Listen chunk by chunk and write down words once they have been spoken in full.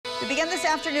We begin this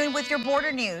afternoon with your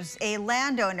border news. A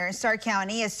landowner in Starr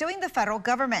County is suing the federal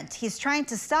government. He's trying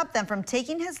to stop them from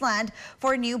taking his land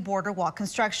for new border wall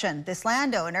construction. This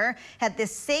landowner had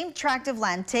this same tract of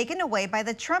land taken away by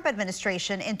the Trump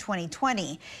administration in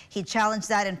 2020. He challenged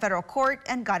that in federal court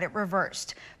and got it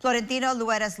reversed. Florentino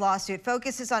Luera's lawsuit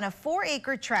focuses on a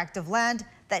 4-acre tract of land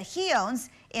that he owns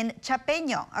in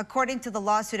Chapeño. According to the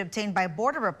lawsuit obtained by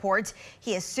Border Report,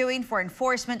 he is suing for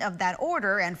enforcement of that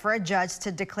order and for a judge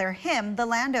to declare him the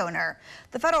landowner.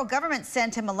 The federal government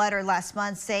sent him a letter last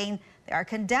month saying they are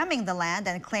condemning the land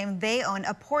and claim they own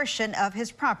a portion of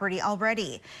his property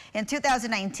already. In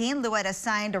 2019, Luera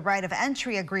signed a right of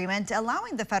entry agreement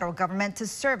allowing the federal government to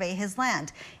survey his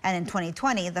land. And in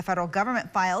 2020, the federal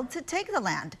government filed to take the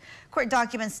land. Court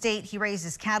documents state he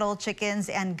raises cattle, chickens,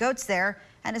 and goats there,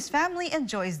 and his family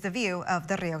enjoys the view of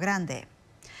the Rio Grande.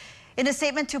 In a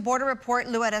statement to Border Report,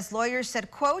 Luera's lawyers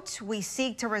said, quote, "We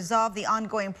seek to resolve the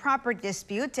ongoing property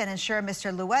dispute and ensure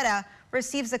Mr. Luera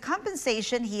receives the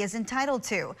compensation he is entitled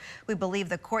to. We believe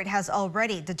the court has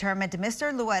already determined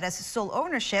Mr. Luera's sole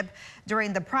ownership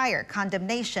during the prior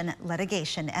condemnation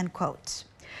litigation," end quote.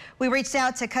 We reached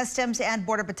out to Customs and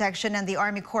Border Protection and the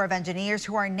Army Corps of Engineers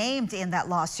who are named in that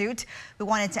lawsuit. We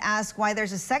wanted to ask why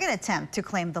there's a second attempt to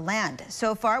claim the land.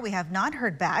 So far, we have not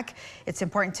heard back. It's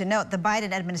important to note the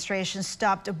Biden administration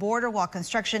stopped border wall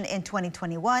construction in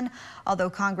 2021, although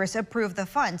Congress approved the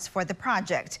funds for the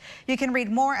project. You can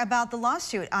read more about the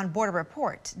lawsuit on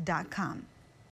borderreport.com.